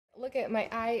look at my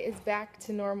eye is back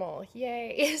to normal.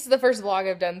 Yay. It's the first vlog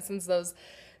I've done since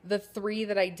the 3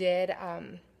 that I did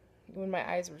when my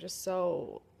eyes were just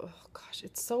so, oh gosh,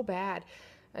 it's so bad.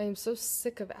 I am so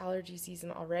sick of allergy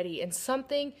season already. And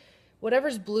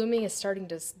whatever's blooming is starting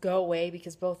to go away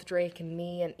because both Drake and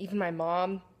me and even my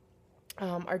mom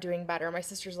are doing better. My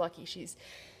sister's lucky. She's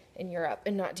in Europe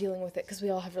and not dealing with it because we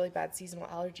all have really bad seasonal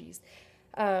allergies.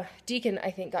 Deacon, I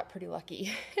think, got pretty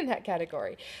lucky in that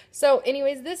category. So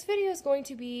anyways, this video is going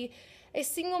to be a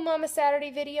single mama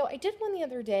Saturday video. I did one the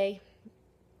other day,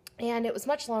 and it was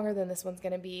much longer than this one's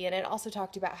going to be, and it also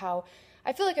talked about how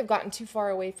I feel like I've gotten too far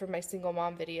away from my single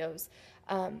mom videos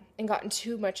and gotten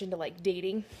too much into like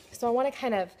dating. So I want to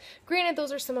kind of, granted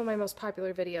those are some of my most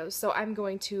popular videos, so I'm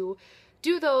going to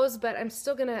do those, but I'm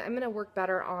gonna work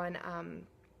better on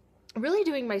really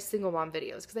doing my single mom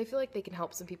videos because I feel like they can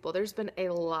help some people. There's been a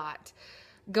lot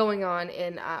going on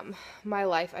in my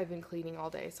life. I've been cleaning all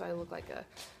day, so I look like a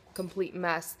complete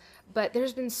mess. But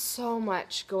there's been so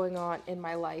much going on in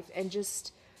my life and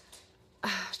just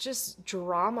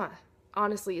drama.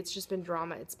 Honestly, it's just been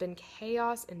drama. It's been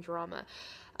chaos and drama.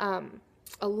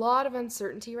 A lot of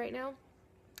uncertainty right now,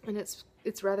 and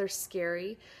it's rather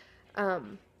scary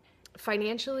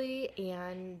financially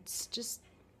and just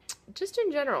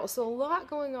in general. So a lot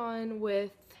going on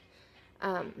with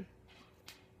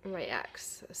my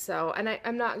ex. So, and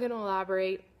I'm not going to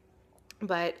elaborate,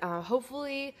 but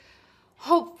hopefully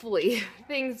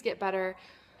things get better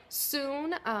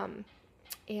soon.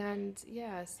 And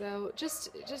yeah, so just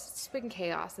it's been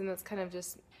chaos, and that's kind of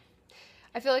just,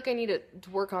 I feel like I need to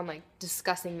work on like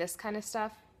discussing this kind of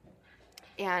stuff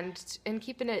and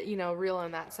keeping it, you know, real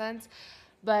in that sense.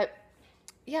 But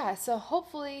yeah, so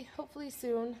hopefully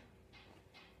soon.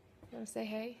 You want to say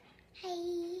hey?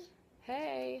 Hey.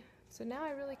 Hey. So now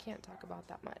I really can't talk about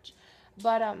that much.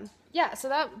 But yeah, so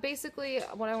that basically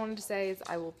what I wanted to say is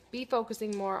I will be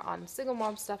focusing more on single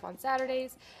mom stuff on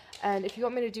Saturdays. And if you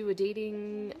want me to do a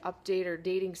dating update or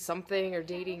dating something or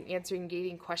answering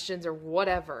dating questions or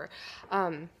whatever,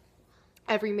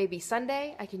 every maybe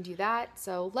Sunday I can do that.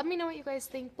 So let me know what you guys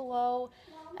think below.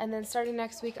 And then starting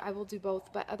next week I will do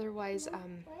both. But otherwise,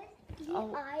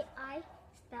 E-I-I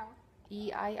spell.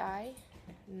 E-I-I?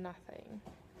 Nothing.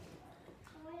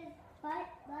 Butt.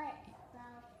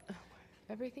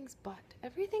 Everything's butt.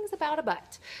 Everything's about a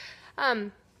butt.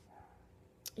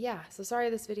 Yeah, so sorry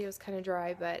this video is kind of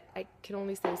dry, but I can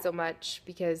only say so much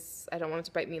because I don't want it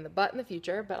to bite me in the butt in the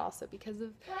future, but also because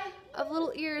of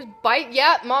little ears. Bite?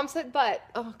 Yeah, Mom said butt.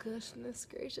 Oh, goodness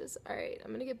gracious. All right,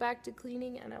 I'm going to get back to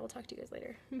cleaning, and I will talk to you guys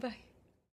later. Bye.